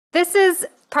This is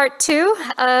part 2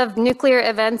 of nuclear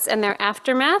events and their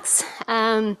aftermaths.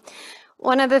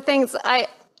 One of the things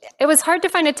it was hard to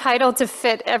find a title to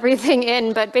fit everything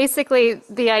in, but basically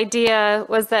the idea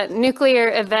was that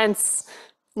nuclear events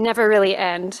never really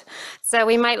end. So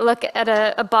we might look at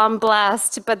a bomb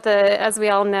blast, but as we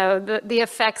all know, the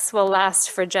effects will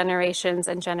last for generations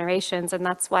and generations, and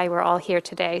that's why we're all here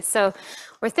today. So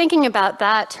we're thinking about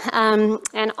that,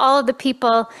 and all of the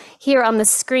people here on the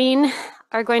screen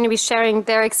are going to be sharing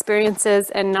their experiences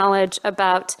and knowledge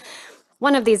about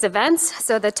one of these events,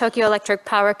 so the Tokyo Electric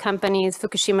Power Company's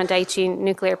Fukushima Daiichi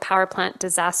nuclear power plant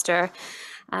disaster,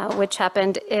 which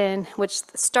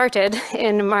started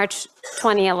in March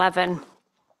 2011.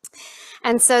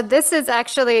 And so this is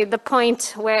actually the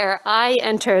point where I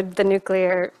entered the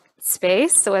nuclear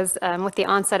space, was with the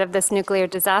onset of this nuclear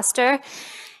disaster.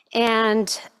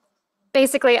 And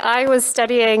basically, I was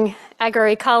studying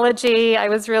agroecology. I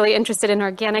was really interested in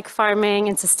organic farming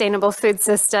and sustainable food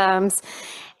systems.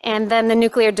 And then the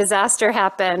nuclear disaster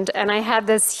happened, and I had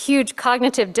this huge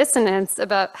cognitive dissonance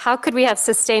about how could we have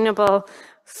sustainable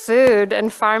food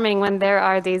and farming when there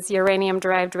are these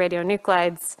uranium-derived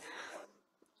radionuclides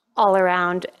all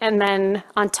around. And then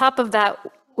on top of that,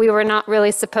 we were not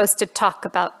really supposed to talk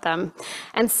about them.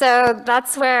 And so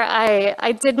that's where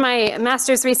I did my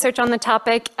master's research on the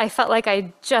topic. I felt like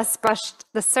I just brushed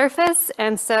the surface,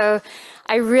 and so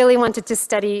I really wanted to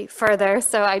study further.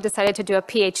 So I decided to do a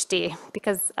PhD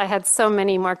because I had so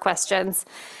many more questions.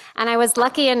 And I was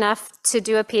lucky enough to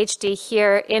do a PhD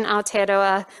here in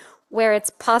Aotearoa, where it's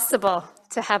possible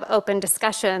to have open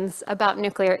discussions about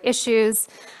nuclear issues.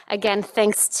 Again,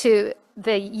 thanks to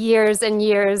the years and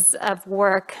years of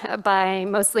work by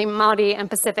mostly Maori and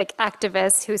Pacific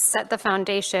activists who set the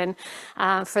foundation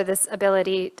for this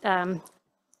ability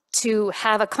to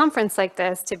have a conference like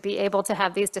this, to be able to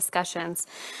have these discussions.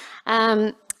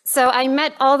 So I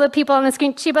met all the people on the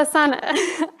screen. Chiba-san,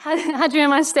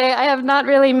 hajimemashite. I have not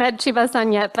really met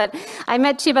Chiba-san yet, but I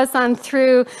met Chiba-san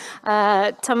through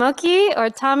Tomoki, or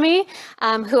Tommy,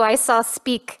 who I saw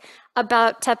speak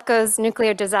about TEPCO's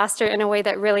nuclear disaster in a way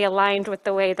that really aligned with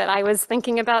the way that I was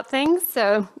thinking about things.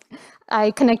 So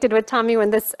I connected with Tommy when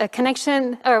this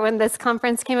when this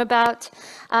conference came about.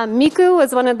 Miku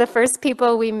was one of the first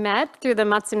people we met through the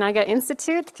Matsunaga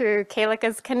Institute, through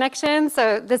Kalika's connection.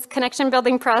 So this connection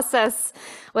building process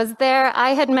was there.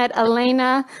 I had met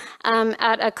Alayna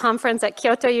at a conference at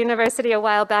Kyoto University a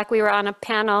while back. We were on a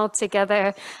panel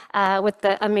together with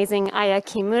the amazing Aya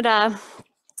Kimura.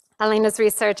 Alayna's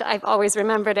research, I've always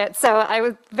remembered it. So I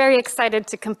was very excited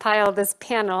to compile this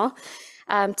panel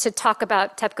to talk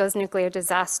about TEPCO's nuclear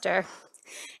disaster.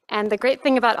 And the great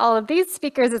thing about all of these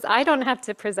speakers is I don't have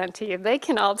to present to you. They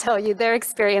can all tell you their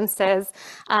experiences,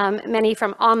 many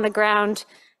from on the ground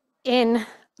in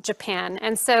Japan.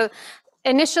 And so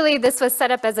initially this was set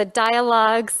up as a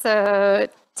dialogue. So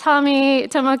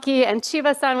Tomoki and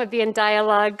Chiba-san would be in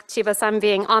dialogue, Chiba-san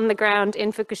being on the ground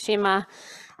in Fukushima.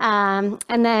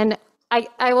 And then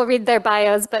I will read their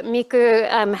bios, but Miku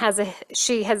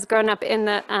she has grown up in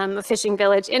a fishing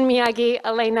village in Miyagi.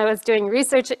 Alayna was doing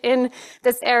research in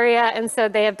this area, and so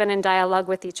they have been in dialogue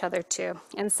with each other too.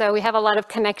 And so we have a lot of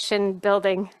connection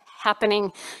building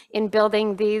happening in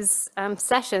building these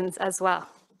sessions as well.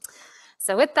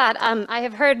 So with that, I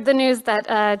have heard the news that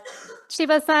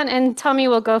Chiba-san and Tommy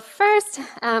will go first.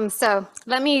 So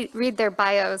let me read their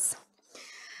bios.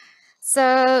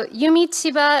 So Yumi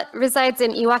Chiba resides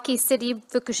in Iwaki City,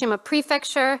 Fukushima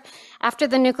Prefecture. After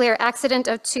the nuclear accident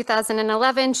of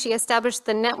 2011, she established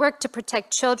the Network to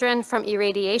Protect Children from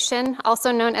Irradiation,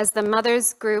 also known as the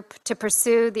Mothers Group, to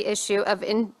pursue the issue of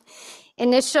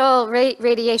initial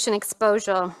radiation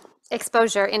exposure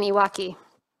in Iwaki.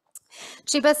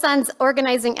 Chiba-san's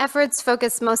organizing efforts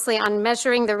focus mostly on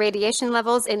measuring the radiation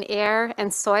levels in air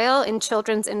and soil in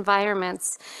children's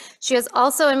environments. She is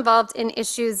also involved in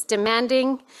issuing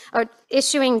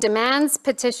demands,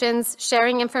 petitions,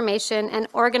 sharing information, and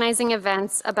organizing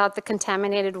events about the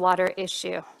contaminated water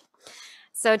issue.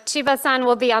 So Chiba-san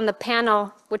will be on the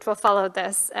panel, which will follow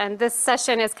this. And this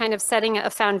session is kind of setting a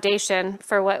foundation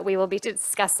for what we will be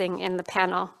discussing in the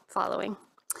panel following.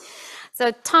 So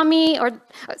Tomoki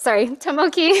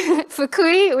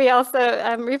Fukui, we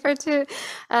also refer to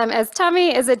as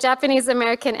Tommy, is a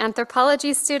Japanese-American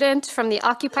anthropology student from the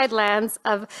occupied lands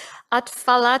of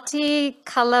Atfalati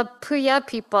Kalapuya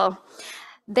people.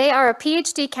 They are a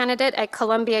PhD candidate at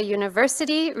Columbia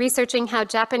University, researching how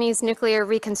Japanese nuclear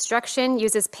reconstruction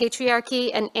uses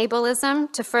patriarchy and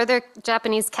ableism to further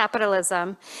Japanese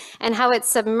capitalism, and how it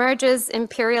submerges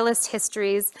imperialist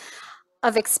histories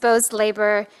of exposed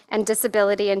labor and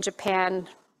disability in Japan.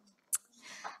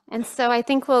 And so I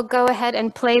think we'll go ahead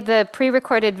and play the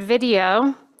pre-recorded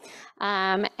video.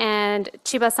 And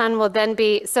Chiba-san will then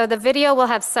be, so the video will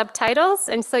have subtitles,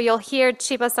 and so you'll hear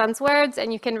Chiba-san's words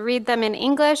and you can read them in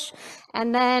English,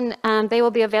 and then they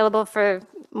will be available for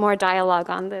more dialogue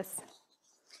on this.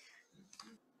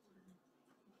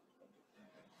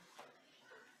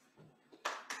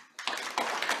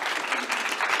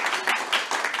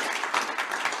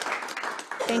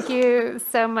 Thank you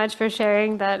so much for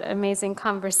sharing that amazing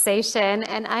conversation.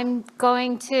 And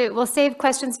we'll save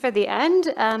questions for the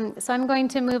end. So I'm going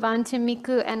to move on to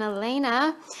Miku and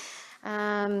Alayna.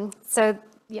 So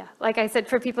yeah, like I said,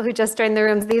 for people who just joined the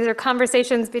rooms, these are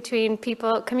conversations between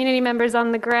people, community members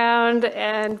on the ground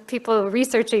and people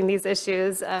researching these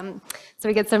issues. So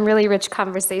we get some really rich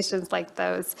conversations like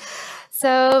those.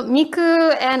 So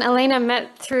Miku and Alayna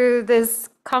met through this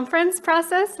conference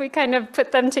process. We kind of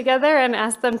put them together and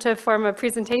asked them to form a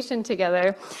presentation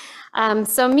together.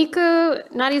 So Miku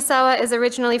Narisawa is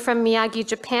originally from Miyagi,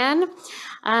 Japan.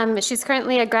 She's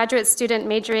currently a graduate student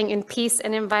majoring in peace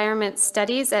and environment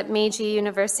studies at Meiji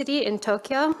University in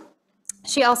Tokyo.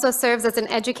 She also serves as an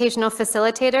educational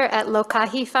facilitator at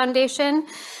Lokahi Foundation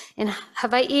in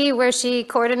Hawaii, where she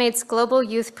coordinates global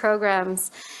youth programs.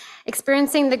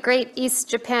 Experiencing the Great East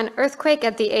Japan earthquake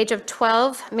at the age of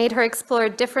 12 made her explore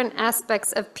different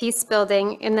aspects of peace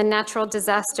building in the natural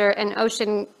disaster and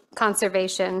ocean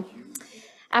conservation.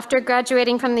 After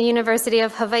graduating from the University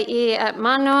of Hawaii at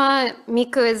Manoa,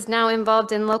 Miku is now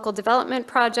involved in local development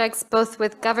projects, both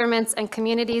with governments and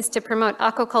communities, to promote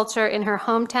aquaculture in her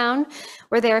hometown,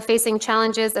 where they are facing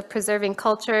challenges of preserving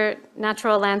culture,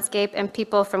 natural landscape, and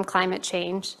people from climate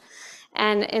change.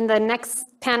 And in the next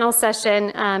panel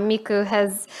session, Miku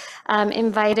has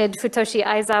invited Futoshi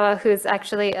Aizawa, who's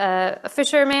actually a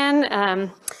fisherman,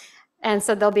 and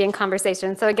so they'll be in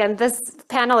conversation. So again, this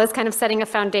panel is kind of setting a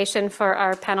foundation for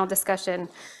our panel discussion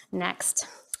next.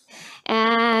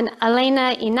 And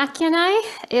Alayna Ynacay-Nye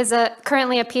is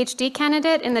currently a PhD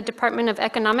candidate in the Department of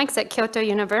Economics at Kyoto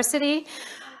University.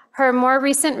 Her more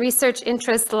recent research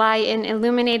interests lie in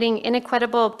illuminating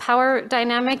inequitable power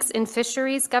dynamics in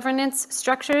fisheries governance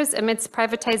structures amidst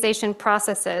privatization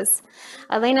processes.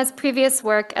 Alayna's previous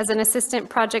work as an assistant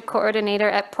project coordinator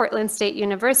at Portland State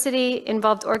University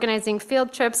involved organizing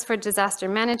field trips for disaster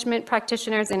management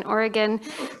practitioners in Oregon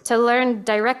to learn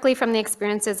directly from the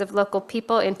experiences of local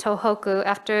people in Tohoku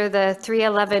after the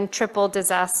 3/11 triple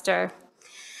disaster.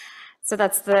 So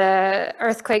that's the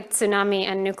earthquake, tsunami,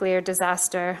 and nuclear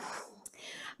disaster.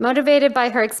 Motivated by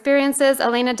her experiences,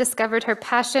 Alayna discovered her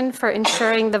passion for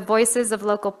ensuring the voices of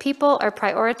local people are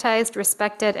prioritized,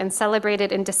 respected, and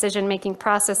celebrated in decision-making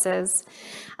processes.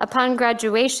 Upon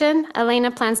graduation,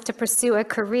 Alayna plans to pursue a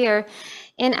career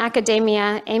in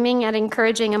academia, aiming at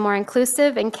encouraging a more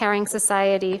inclusive and caring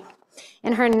society.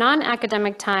 In her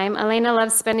non-academic time, Alayna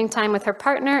loves spending time with her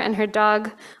partner and her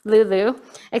dog, Lulu,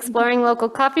 exploring local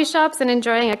coffee shops and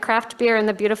enjoying a craft beer in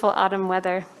the beautiful autumn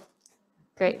weather.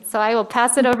 Great, so I will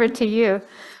pass it over to you.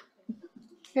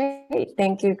 Great,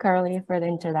 thank you, Carly, for the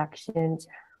introduction.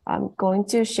 I'm going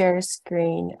to share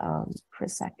screen for a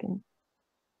second.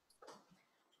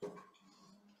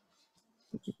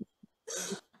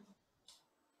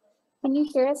 Can you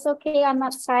hear us okay on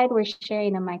that side? We're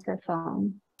sharing a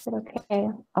microphone. Is it okay?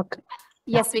 Okay.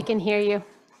 Yes, we can hear you.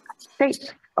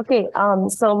 Great. Okay,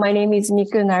 so my name is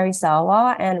Miku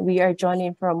Narisawa, and we are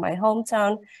joining from my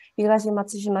hometown,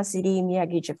 Higashi-Matsushima City,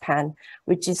 Miyagi, Japan,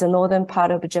 which is the northern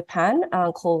part of Japan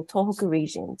called Tohoku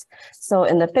region. So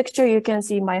in the picture, you can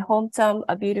see my hometown,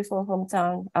 a beautiful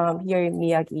hometown here in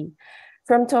Miyagi.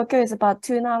 From Tokyo is about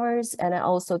 2 hours, and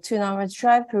also 2 hours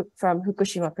drive from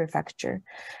Fukushima prefecture.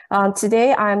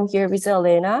 Today, I'm here with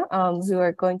Alayna, who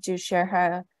are going to share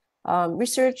her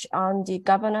research on the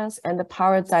governance and the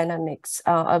power dynamics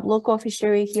of local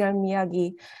fishery here in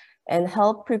Miyagi, and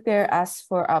help prepare us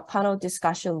for a panel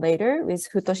discussion later with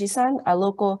Futoshi-san, a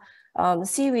local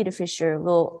seaweed fisher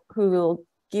who will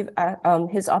give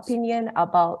his opinion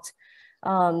about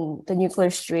the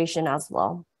nuclear situation as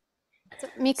well. So,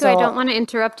 Miku, I don't want to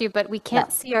interrupt you, but we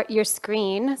can't see your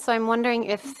screen. So I'm wondering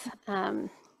if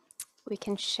we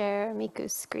can share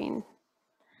Miku's screen.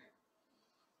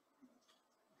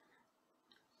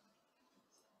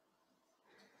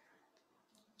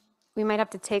 We might have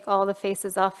to take all the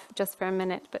faces off just for a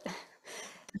minute, but.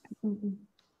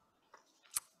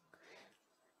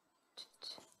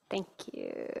 Thank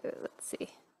you. Let's see.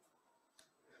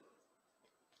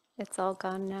 It's all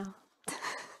gone now.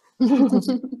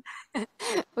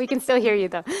 We can still hear you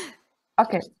though.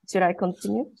 Okay, should I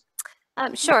continue?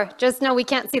 Sure, just no, we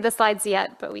can't see the slides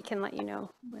yet, but we can let you know.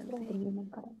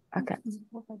 Okay.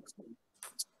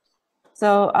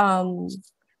 So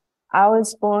I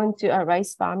was born to a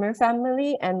rice farmer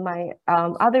family, and my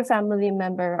other family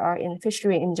member are in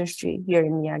fishery industry here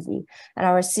in Miyagi. And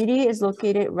our city is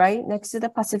located right next to the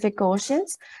Pacific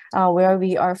Oceans, where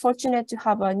we are fortunate to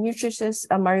have a nutritious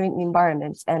marine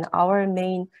environment. And our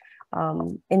main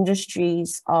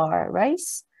industries are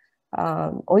rice,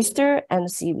 oyster, and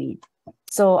seaweed.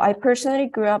 So I personally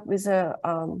grew up with the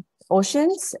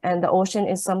oceans, and the ocean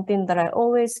is something that I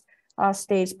always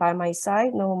stays by my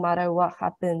side no matter what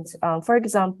happens. For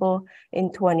example,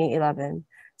 in 2011.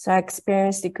 So I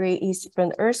experienced the Great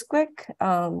Eastern Earthquake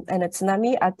and a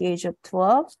tsunami at the age of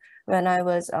 12 when I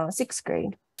was 6th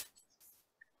grade.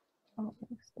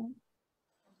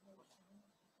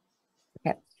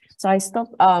 Okay, so I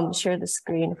stopped share the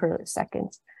screen for a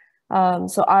second.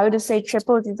 So I would say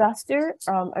triple disaster,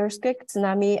 earthquake,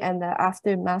 tsunami, and the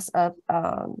aftermath of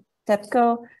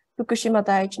TEPCO, Fukushima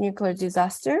Daiichi nuclear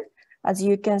disaster. As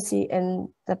you can see in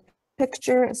the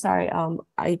picture, sorry,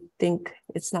 I think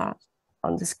it's not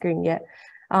on the screen yet,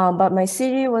 but my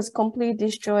city was completely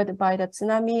destroyed by the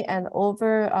tsunami, and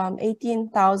over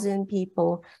 18,000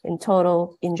 people in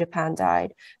total in Japan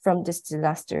died from this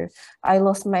disaster. I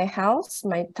lost my house,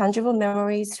 my tangible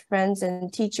memories, friends,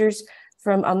 and teachers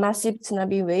from a massive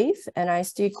tsunami wave, and I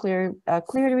still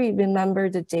clearly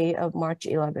remember the day of March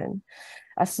 11,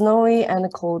 a snowy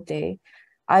and cold day.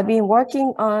 I've been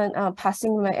working on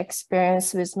passing my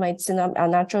experience with my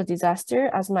natural disaster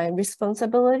as my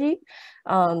responsibility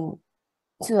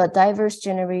to a diverse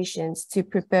generations to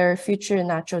prepare future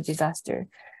natural disaster.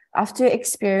 After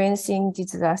experiencing the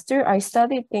disaster, I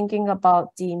started thinking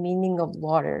about the meaning of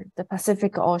water, the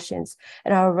Pacific Oceans,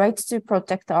 and our rights to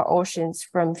protect our oceans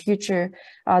from future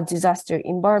disaster,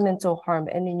 environmental harm,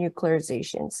 and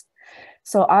nuclearizations.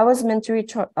 So I was mentally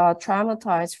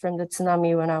traumatized from the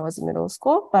tsunami when I was in middle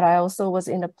school, but I also was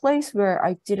in a place where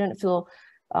I didn't feel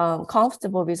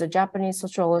comfortable with a Japanese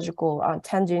sociological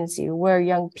tendency where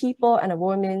young people and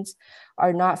women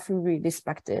are not fully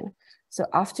respected. So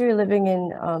after living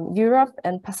in Europe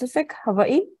and Pacific,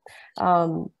 Hawaii,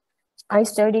 I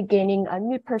started gaining a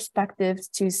new perspective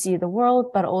to see the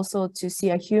world, but also to see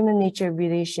a human nature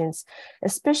relations,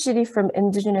 especially from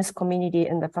indigenous community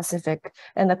in the Pacific,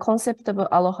 and the concept of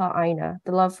aloha aina,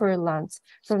 the love for land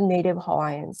from Native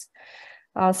Hawaiians.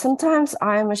 Sometimes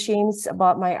I am ashamed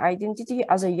about my identity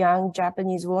as a young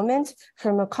Japanese woman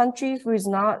from a country who is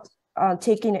not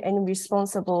taking any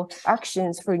responsible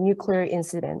actions for nuclear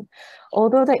incident.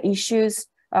 Although the issues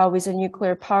with a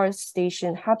nuclear power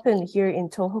station happen here in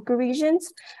Tohoku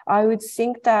regions, I would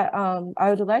think that I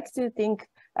would like to think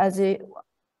as it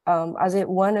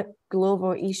one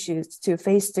global issues to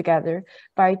face together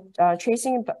by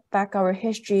tracing back our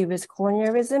history with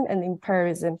colonialism and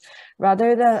imperialism,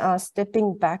 rather than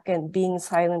stepping back and being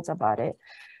silent about it.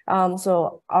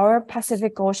 So our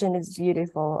Pacific Ocean is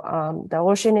beautiful. The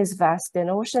ocean is vast, and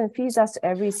ocean feeds us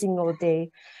every single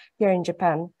day here in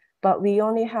Japan. But we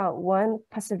only have one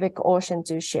Pacific Ocean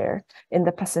to share in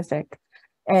the Pacific.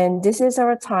 And this is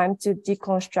our time to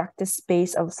deconstruct the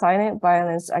space of silent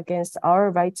violence against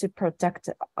our right to protect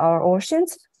our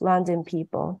oceans, land, and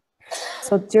people.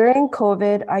 So during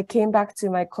COVID, I came back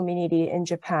to my community in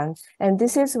Japan. And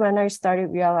this is when I started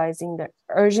realizing the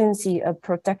urgency of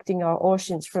protecting our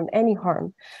oceans from any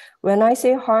harm. When I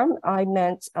say harm, I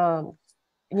meant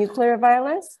nuclear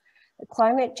violence,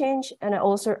 climate change, and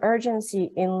also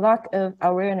urgency in lack of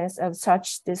awareness of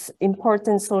such this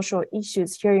important social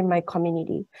issues here in my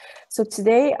community. So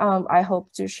today, I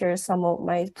hope to share some of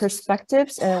my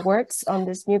perspectives and works on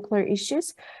these nuclear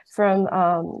issues from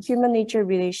human nature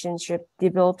relationship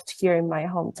developed here in my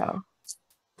hometown.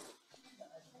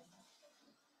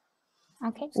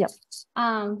 Okay. Yep.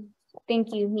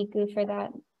 Thank you, Miku, for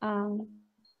that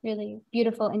really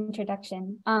beautiful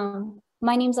introduction.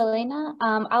 My name's Alayna.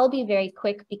 I'll be very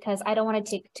quick because I don't want to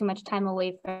take too much time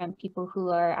away from people who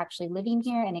are actually living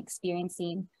here and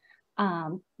experiencing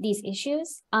these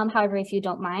issues. However, if you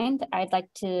don't mind, I'd like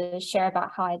to share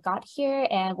about how I got here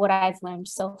and what I've learned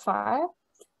so far.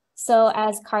 So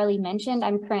as Carly mentioned,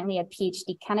 I'm currently a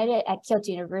PhD candidate at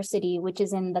Kyoto University, which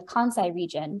is in the Kansai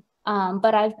region.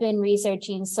 But I've been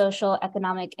researching social,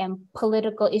 economic, and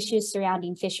political issues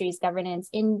surrounding fisheries governance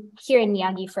here in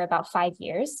Miyagi for about 5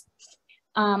 years.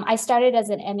 I started as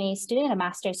an MA student, a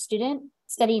master's student,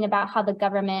 studying about how the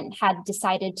government had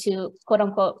decided to, quote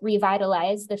unquote,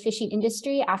 revitalize the fishing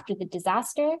industry after the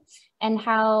disaster, and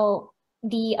how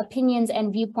the opinions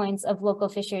and viewpoints of local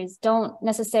fishers don't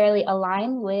necessarily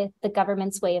align with the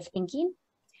government's way of thinking.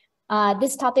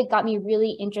 This topic got me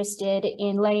really interested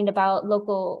in learning about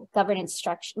local governance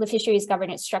structure, the fisheries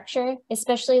governance structure,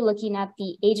 especially looking at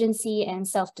the agency and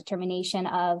self-determination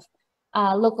of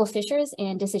local fishers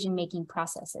in decision-making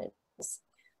processes.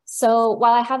 So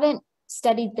while I haven't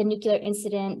studied the nuclear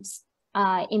incident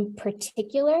in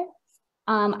particular,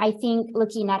 I think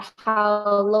looking at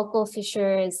how local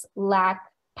fishers lack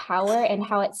power and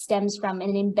how it stems from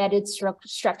an embedded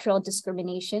structural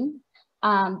discrimination,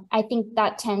 I think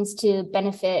that tends to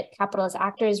benefit capitalist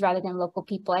actors rather than local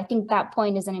people. I think that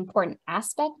point is an important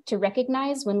aspect to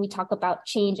recognize when we talk about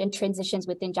change and transitions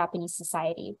within Japanese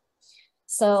society.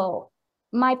 So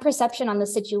my perception on the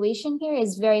situation here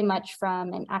is very much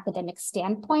from an academic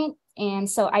standpoint. And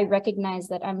so I recognize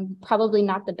that I'm probably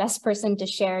not the best person to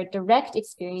share direct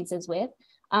experiences with.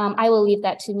 I will leave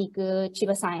that to Miku,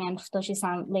 Chiba-san, and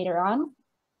Futoshi-san later on.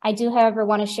 I do, however,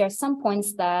 want to share some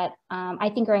points that I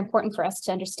think are important for us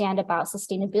to understand about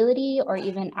sustainability or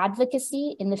even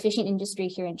advocacy in the fishing industry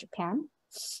here in Japan.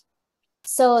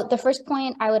 So the first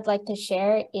point I would like to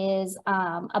share is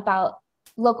about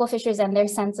local fishers and their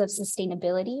sense of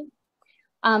sustainability.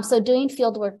 So doing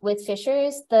field work with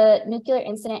fishers, the nuclear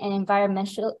incident and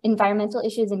environmental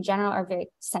issues in general are very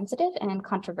sensitive and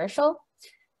controversial.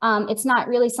 It's not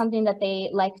really something that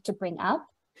they like to bring up.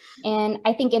 And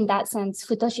I think in that sense,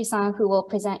 Futoshi-san, who will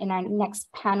present in our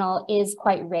next panel, is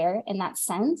quite rare in that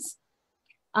sense.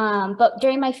 But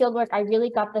during my fieldwork, I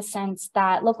really got the sense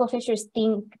that local fishers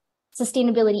think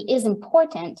sustainability is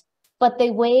important, but the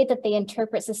way that they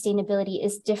interpret sustainability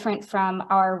is different from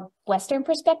our Western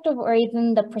perspective or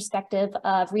even the perspective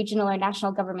of regional or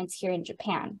national governments here in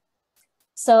Japan.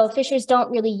 So fishers don't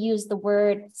really use the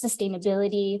word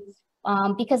sustainability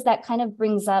because that kind of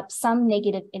brings up some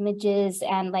negative images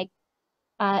and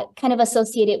kind of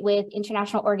associate it with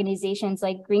international organizations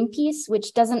like Greenpeace,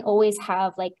 which doesn't always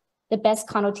have the best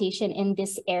connotation in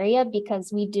this area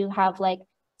because we do have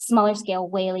smaller scale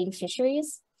whaling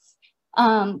fisheries.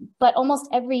 But almost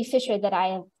every fisher that I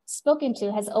have spoken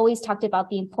to has always talked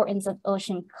about the importance of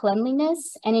ocean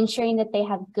cleanliness and ensuring that they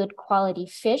have good quality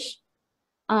fish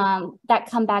that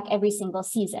come back every single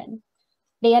season.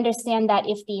 They understand that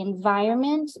if the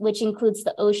environment, which includes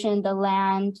the ocean, the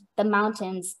land, the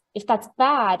mountains, if that's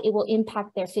bad, it will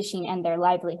impact their fishing and their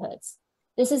livelihoods.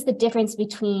 This is the difference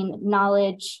between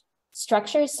knowledge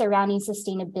structures surrounding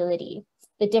sustainability,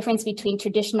 the difference between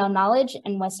traditional knowledge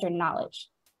and Western knowledge.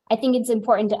 I think it's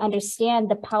important to understand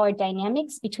the power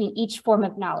dynamics between each form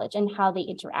of knowledge and how they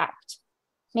interact.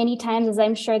 Many times, as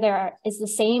I'm sure is the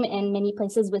same in many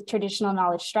places with traditional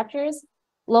knowledge structures,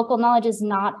 local knowledge is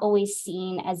not always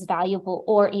seen as valuable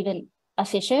or even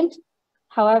efficient.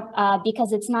 However,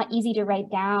 because it's not easy to write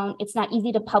down, it's not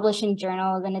easy to publish in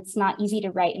journals, and it's not easy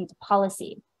to write into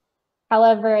policy.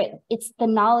 However, it's the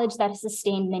knowledge that has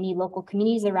sustained many local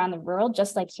communities around the world,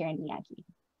 just like here in Miyagi.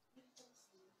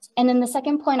 And then the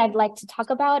second point I'd like to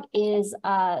talk about is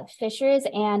fishers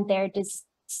and their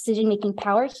decision-making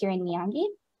power here in Miyagi.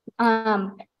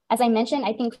 As I mentioned,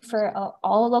 I think for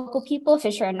all local people,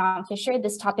 fisher and non-fisher,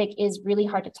 this topic is really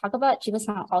hard to talk about.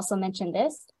 Chiba-san also mentioned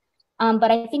this.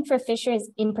 But I think for fishers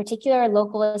in particular,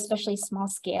 local, especially small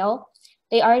scale,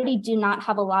 they already do not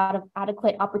have a lot of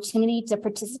adequate opportunity to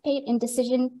participate in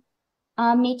decision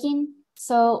making.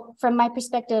 So from my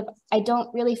perspective, I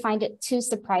don't really find it too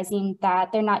surprising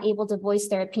that they're not able to voice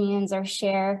their opinions or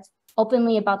share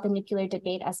openly about the nuclear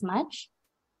debate as much.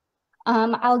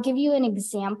 I'll give you an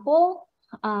example.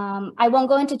 I won't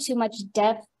go into too much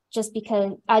depth just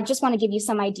because I just want to give you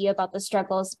some idea about the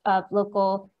struggles of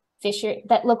local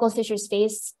fishers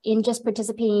face in just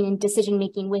participating in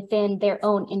decision-making within their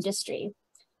own industry.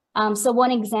 So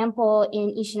one example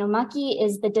in Ishinomaki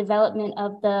is the development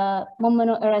of the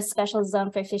Momono-ura Special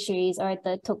Zone for Fisheries, or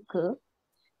the TEPCO.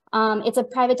 It's a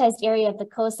privatized area of the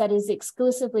coast that is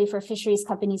exclusively for fisheries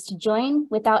companies to join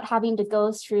without having to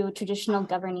go through traditional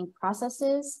governing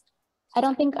processes. I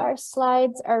don't think our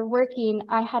slides are working.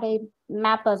 I had a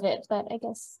map of it, but I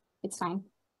guess it's fine.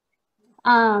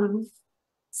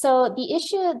 So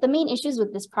the main issues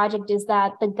with this project is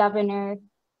that the governor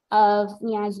of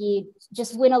Miyagi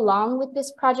just went along with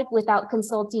this project without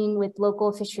consulting with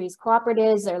local fisheries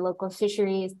cooperatives or local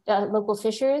fishers.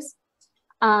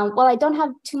 While I don't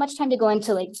have too much time to go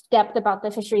into depth about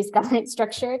the fisheries governance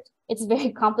structure, it's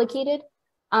very complicated.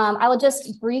 I will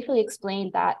just briefly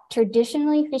explain that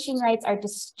traditionally fishing rights are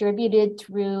distributed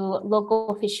through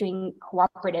local fishing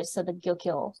cooperatives, so the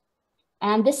gyokyo.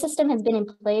 And this system has been in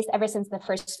place ever since the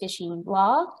first fishing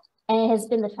law, and it has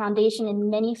been the foundation in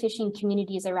many fishing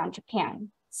communities around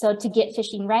Japan. So to get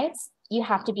fishing rights, you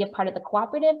have to be a part of the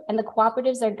cooperative, and the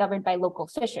cooperatives are governed by local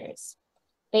fishers.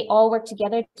 They all work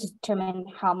together to determine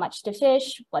how much to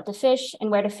fish, what to fish, and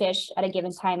where to fish at a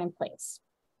given time and place.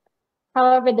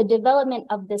 However, the development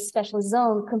of this special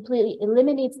zone completely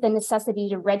eliminates the necessity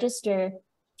to register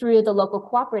through the local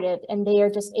cooperative, and they are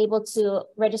just able to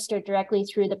register directly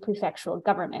through the prefectural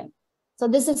government. So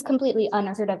this is completely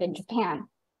unheard of in Japan.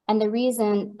 And the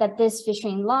reason that this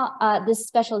fishery law, this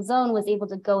special zone was able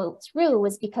to go through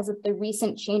was because of the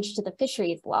recent change to the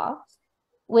fisheries law,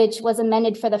 which was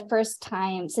amended for the first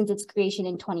time since its creation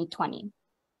in 2020.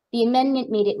 The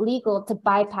amendment made it legal to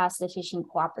bypass the fishing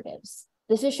cooperatives.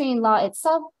 The fishery law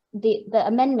itself, the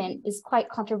amendment is quite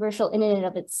controversial in and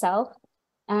of itself.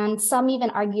 And some even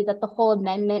argue that the whole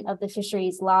amendment of the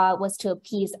fisheries law was to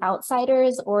appease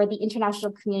outsiders or the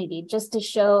international community, just to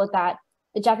show that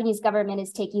the Japanese government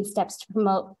is taking steps to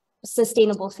promote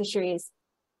sustainable fisheries.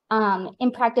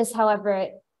 In practice, however,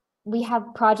 we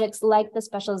have projects like the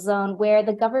special zone where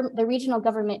the regional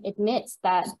government admits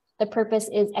that the purpose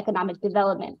is economic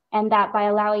development, and that by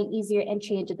allowing easier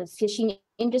entry into the fishing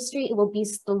industry, it will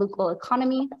boost the local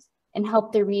economy and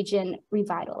help the region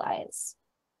revitalize,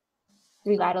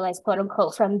 quote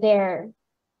unquote, from their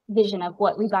vision of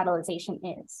what revitalization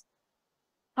is.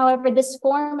 However, this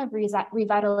form of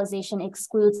revitalization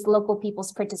excludes local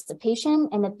people's participation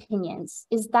and opinions.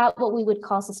 Is that what we would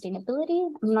call sustainability?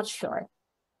 I'm not sure.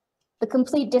 The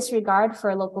complete disregard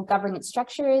for local governance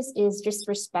structures is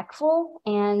disrespectful,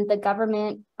 and the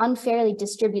government unfairly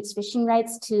distributes fishing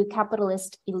rights to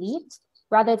capitalist elite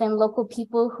rather than local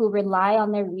people who rely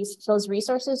on those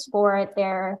resources for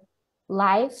their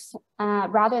life,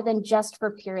 rather than just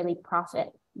for purely profit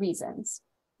reasons.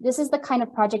 This is the kind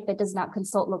of project that does not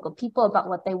consult local people about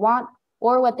what they want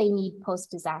or what they need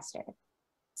post-disaster.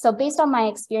 So based on my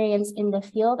experience in the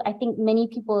field, I think many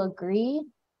people agree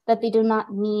that they do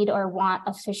not need or want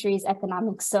a fisheries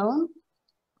economic zone.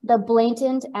 The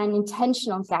blatant and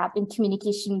intentional gap in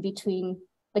communication between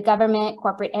the government,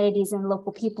 corporate entities, and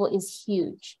local people is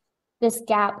huge. This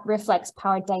gap reflects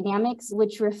power dynamics,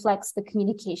 which reflects the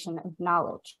communication of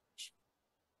knowledge.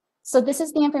 So this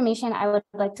is the information I would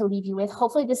like to leave you with.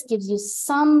 Hopefully this gives you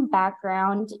some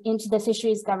background into the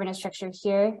fisheries governance structure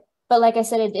here. But like I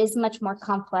said, it is much more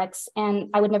complex, and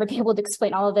I would never be able to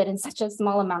explain all of it in such a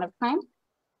small amount of time.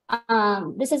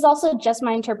 This is also just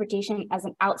my interpretation as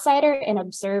an outsider and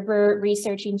observer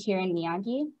researching here in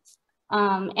Miyagi.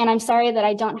 And I'm sorry that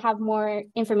I don't have more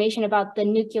information about the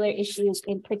nuclear issues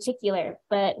in particular,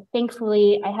 but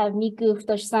thankfully I have Miku,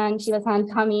 Futoshi-san, Chiba-san,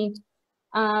 Kami,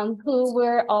 who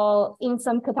were all in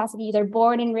some capacity either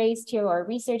born and raised here or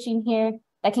researching here,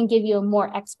 that can give you a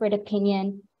more expert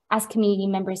opinion as community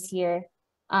members here.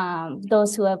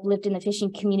 Those who have lived in the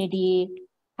fishing community,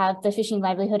 have the fishing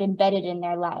livelihood embedded in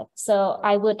their life. So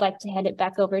I would like to hand it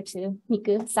back over to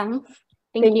Miku-san.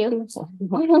 Thank you.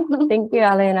 Thank you,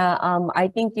 Alayna. I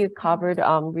think you covered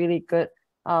really good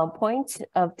point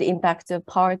of the impact of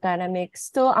power dynamics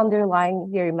still underlying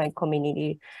here in my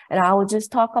community. And I will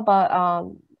just talk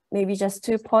about maybe just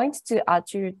 2 points to add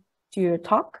to your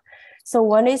talk. So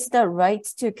one is the right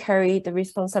to carry the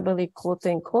responsibility, quote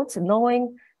unquote,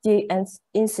 knowing the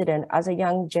incident as a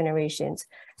young generations.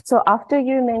 So after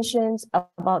you mentioned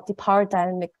about the power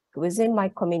dynamic within my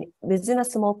community, within a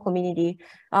small community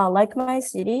like my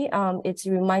city, it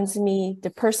reminds me the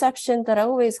perception that I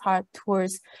always had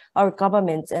towards our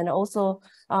government, and also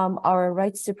our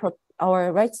rights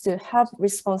to have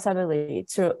responsibility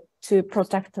to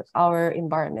protect our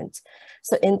environment.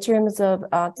 So in terms of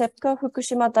TEPCO,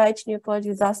 Fukushima Daiichi nuclear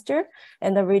disaster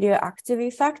and the radioactive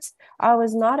effects, I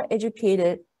was not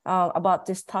educated about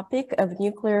this topic of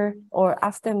nuclear or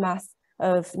aftermath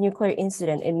of nuclear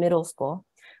incident in middle school.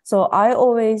 So I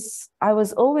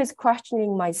was always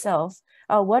questioning myself,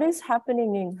 what is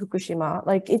happening in Fukushima?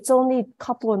 Like, it's only a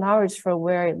couple of hours from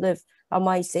where I live. Am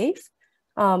I safe?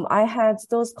 I had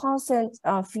those constant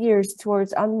fears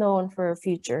towards unknown for a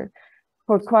future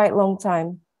for quite a long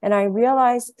time. And I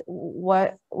realized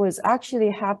what was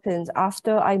actually happened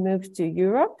after I moved to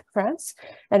Europe, France,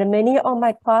 and many of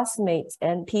my classmates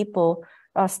and people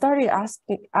started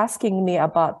asking me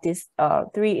about this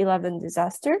 3/11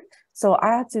 disaster. So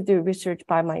I had to do research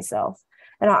by myself.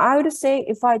 And I would say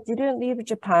if I didn't leave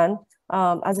Japan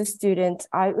as a student,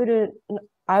 I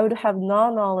would have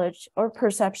no knowledge or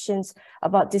perceptions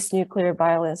about this nuclear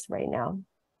violence right now.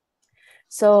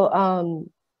 So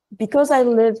because I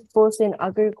live both in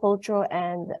agricultural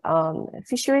and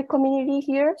fishery community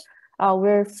here,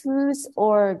 where foods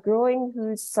or growing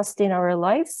foods sustain our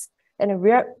lives, and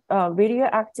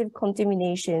radioactive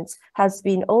contaminations has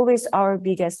been always our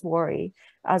biggest worry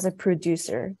as a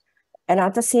producer. And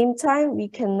at the same time, we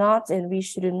cannot and we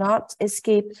should not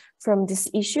escape from these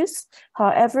issues.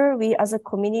 However, we as a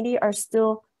community are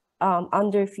still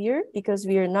under fear because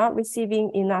we are not receiving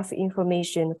enough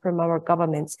information from our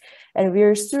governments, and we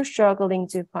are still struggling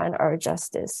to find our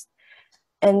justice.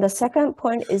 And the second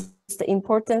point is the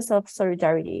importance of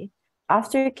solidarity.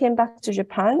 After I came back to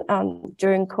Japan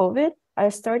during COVID, I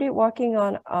started working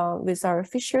on with our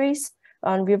fisheries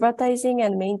on revitalizing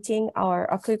and maintaining our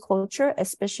aquaculture,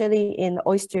 especially in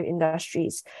oyster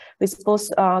industries, with both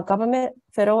government,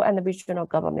 federal and regional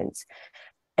governments.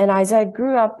 And as I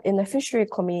grew up in the fishery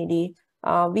community,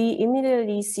 we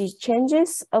immediately see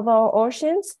changes of our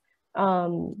oceans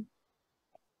from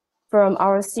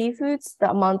our seafoods, the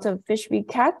amount of fish we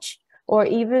catch, or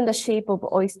even the shape of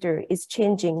oyster is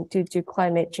changing due to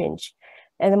climate change.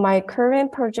 And my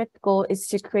current project goal is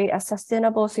to create a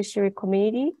sustainable fishery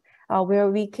community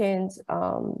where we can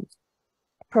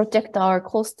protect our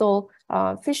coastal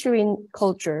fishery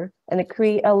culture and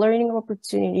create a learning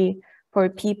opportunity for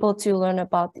people to learn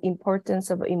about the importance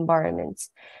of environment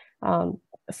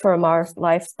from our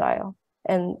lifestyle.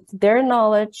 And their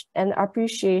knowledge and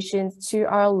appreciation to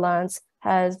our lands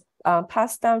has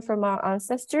passed down from our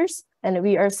ancestors, and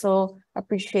we are so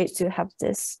appreciate to have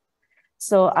this.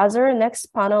 So as our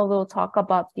next panel, we'll talk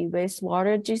about the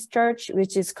wastewater discharge,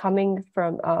 which is coming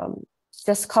from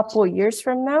just a couple of years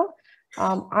from now.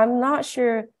 I'm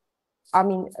sure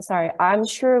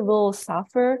we'll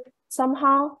suffer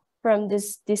somehow from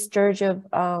this discharge of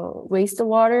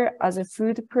wastewater as a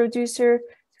food producer,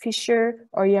 fisher,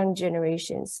 or young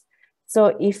generations.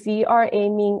 So if we are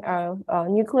aiming a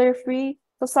nuclear-free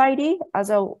society as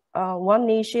a one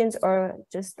nations or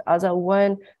just as a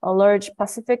large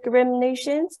Pacific Rim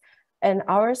nations, and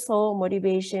our sole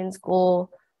motivations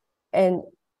goal and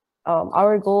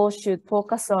our goal should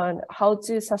focus on how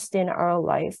to sustain our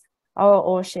life, our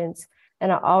oceans,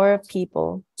 and our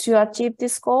people. To achieve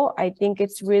this goal, I think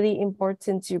it's really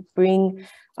important to bring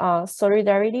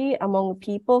solidarity among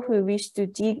people who wish to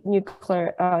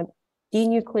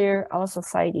denuclear our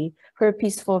society for a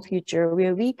peaceful future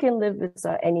where we can live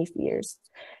without any fears.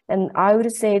 And I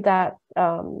would say that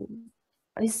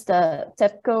it's the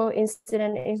TEPCO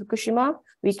incident in Fukushima,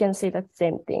 we can say the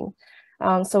same thing.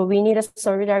 So we need a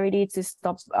solidarity to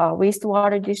stop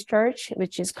wastewater discharge,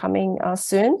 which is coming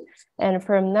soon. And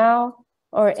from now,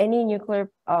 or any nuclear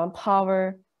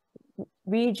power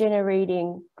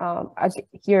regenerating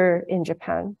here in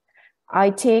Japan.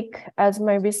 I take as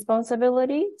my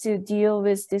responsibility to deal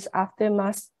with this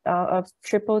aftermath of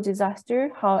triple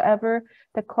disaster. However,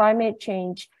 the climate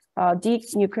change,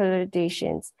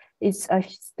 denuclearization is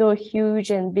still a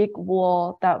huge and big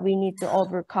wall that we need to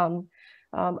overcome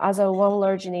as a one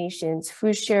large nations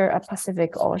who share a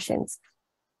Pacific Oceans.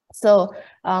 So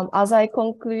as I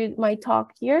conclude my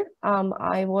talk here,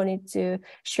 I wanted to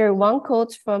share one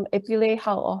quote from Epile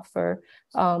Hauhofer,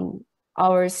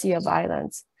 our Sea of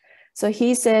Islands. So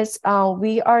he says,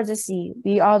 we are the sea,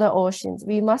 we are the oceans.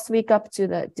 We must wake up to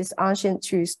this ancient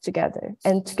truth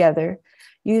together,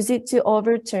 use it to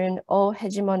overturn all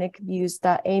hegemonic views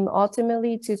that aim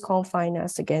ultimately to confine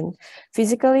us again,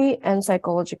 physically and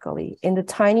psychologically, in the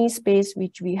tiny space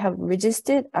which we have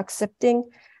resisted accepting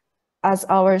as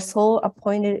our sole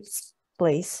appointed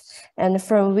place, and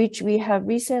from which we have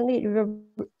recently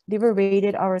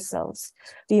liberated ourselves.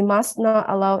 We must not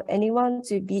allow anyone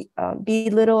to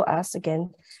belittle us again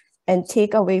and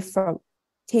take away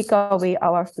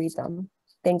our freedom.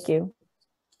 Thank you.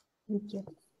 Thank you.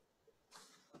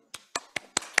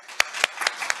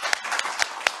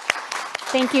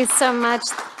 Thank you so much.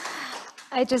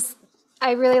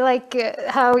 I really like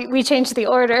how we changed the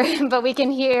order, but we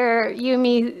can hear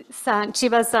Yumi-san,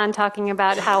 Chiba-san talking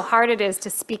about how hard it is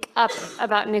to speak up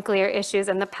about nuclear issues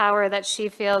and the power that she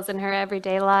feels in her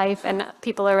everyday life and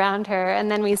people around her.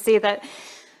 And then we see that,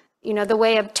 you know, the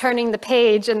way of turning the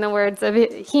page, in the words of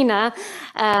Hina,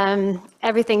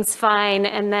 everything's fine.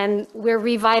 And then we're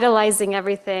revitalizing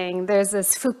everything. There's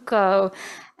this Fukui.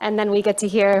 And then we get to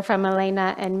hear from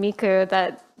Alayna and Miku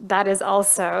that is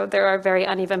also, there are very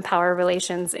uneven power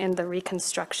relations in the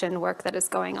reconstruction work that is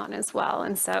going on as well.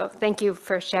 And so thank you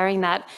for sharing that.